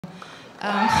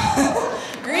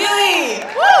Really?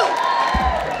 Woo!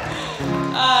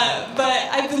 But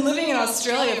I've been living in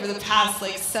Australia for the past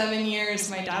like 7 years.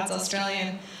 My dad's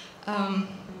Australian.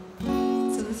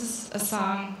 So this is a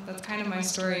song that's kind of my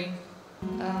story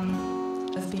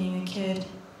of being a kid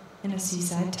in a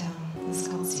seaside town. This is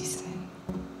called Seaside.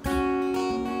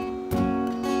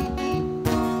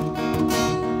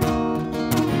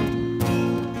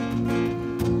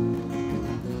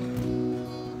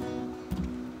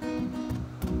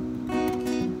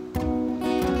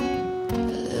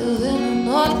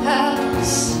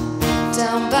 House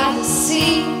down by the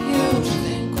sea, you'd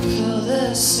think with all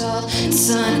the salt and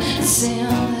sun and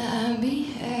sand that I'd be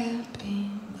happy,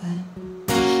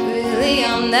 but really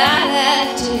I'm not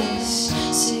at this.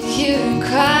 Sit here and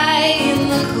cry in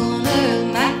the corner of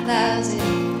my closet,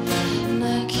 and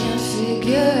I can't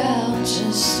figure out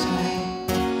just why.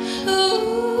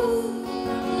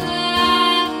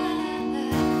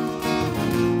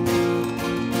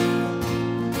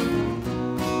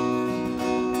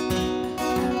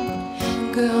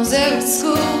 Girls are at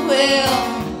school, well,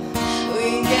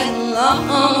 we get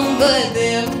along, but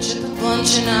they're just a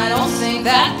bunch, and I don't think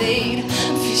that they'd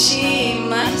appreciate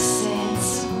my sad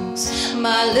songs.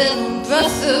 My little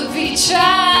brother, he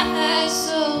tries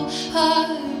so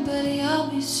hard, but he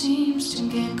always seems to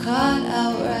get caught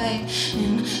out right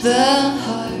in the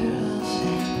heart of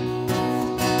it.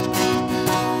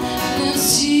 And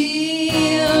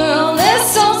see, on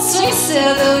this old swing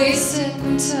set that we sit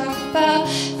and talk about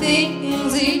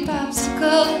things, eat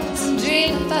popsicles and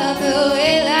dream about the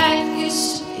way life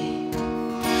used to be.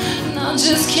 And I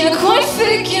just can't quite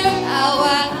figure out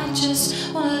why I just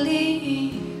wanna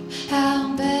leave.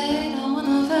 How bad I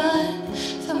wanna run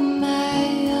from my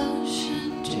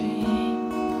ocean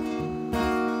dream,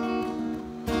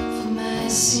 from my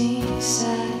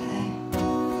seaside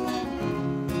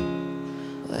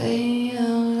way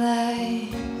of life.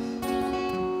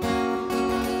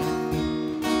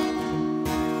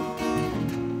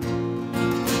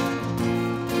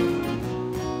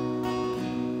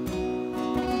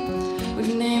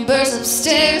 We've neighbors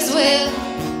upstairs, well,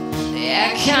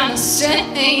 they're kinda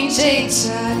strange. They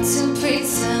try to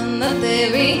pretend that they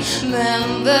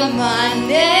remember my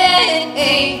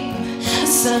name.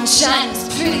 Sunshine is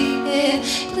pretty, it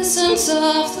glistens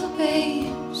off the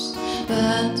waves, but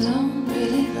I don't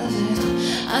really love it.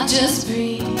 I just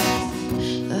breathe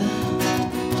the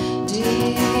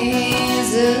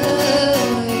days away.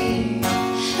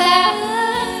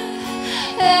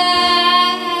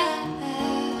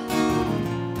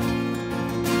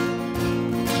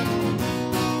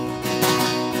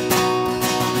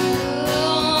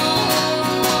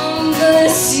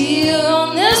 See you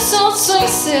on this old swing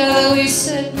set, we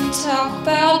sit and talk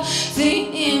about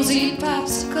things, eat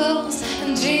popsicles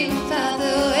and dream about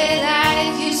the way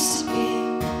life used to be.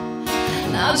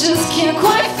 And I just can't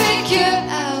quite figure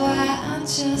out why I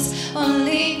just wanna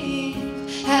leave.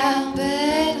 How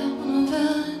bad I wanna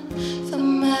run from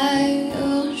my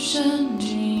ocean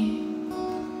dream,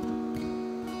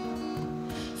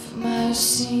 from my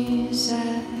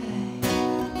seaside,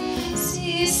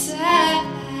 seaside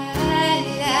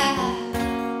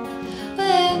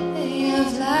way of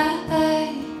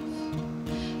life,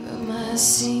 from my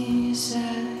seaside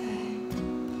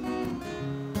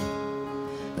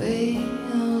way